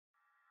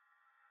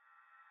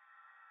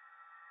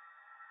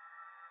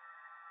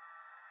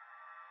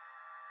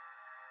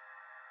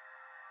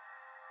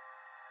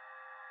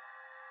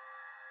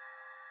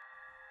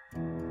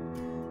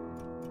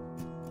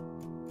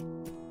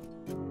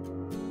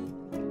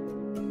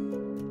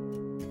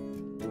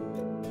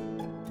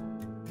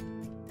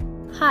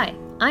Hi,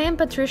 I am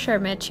Patricia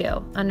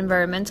Armecchio, an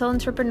environmental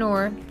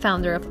entrepreneur,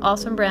 founder of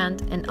Awesome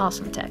Brand and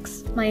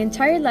OSOmTEX. My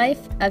entire life,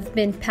 I've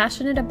been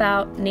passionate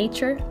about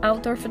nature,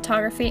 outdoor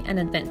photography, and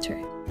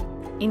adventure.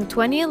 In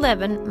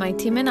 2011, my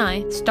team and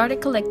I started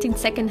collecting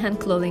secondhand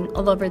clothing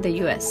all over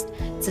the US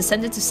to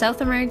send it to South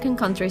American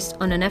countries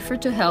on an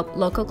effort to help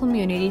local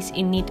communities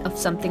in need of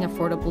something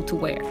affordable to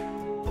wear.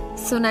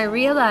 Soon I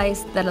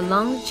realized that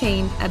along the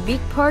chain, a big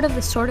part of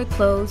the sorted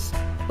clothes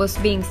was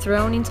being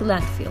thrown into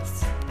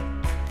landfills.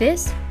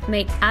 This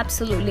made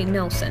absolutely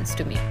no sense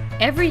to me.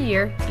 Every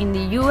year, in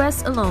the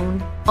US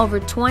alone, over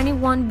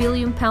 21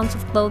 billion pounds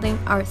of clothing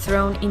are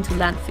thrown into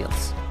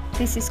landfills.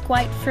 This is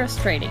quite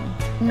frustrating,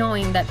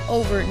 knowing that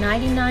over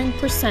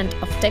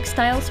 99% of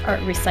textiles are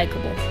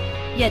recyclable.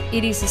 Yet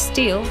it is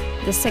still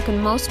the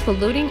second most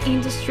polluting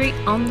industry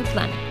on the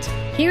planet.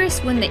 Here is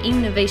when the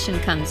innovation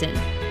comes in.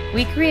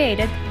 We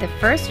created the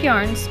first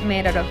yarns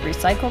made out of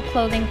recycled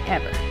clothing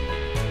ever.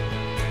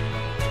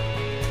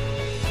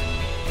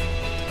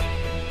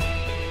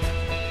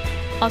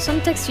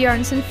 OSOmTEX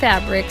yarns and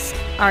fabrics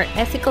are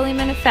ethically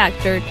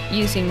manufactured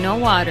using no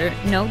water,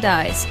 no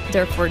dyes,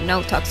 therefore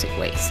no toxic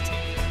waste.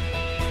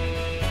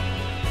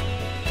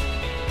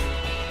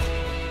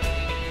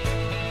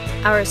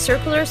 Our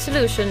circular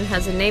solution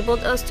has enabled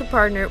us to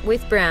partner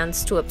with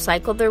brands to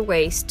upcycle their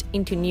waste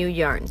into new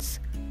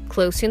yarns,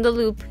 closing the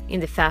loop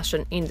in the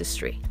fashion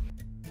industry.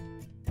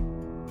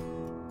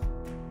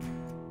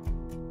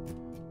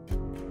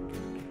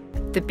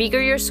 The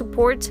bigger your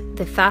support,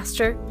 the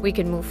faster we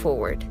can move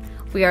forward.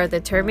 We are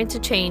determined to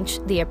change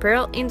the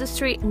apparel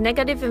industry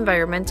negative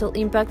environmental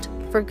impact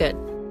for good.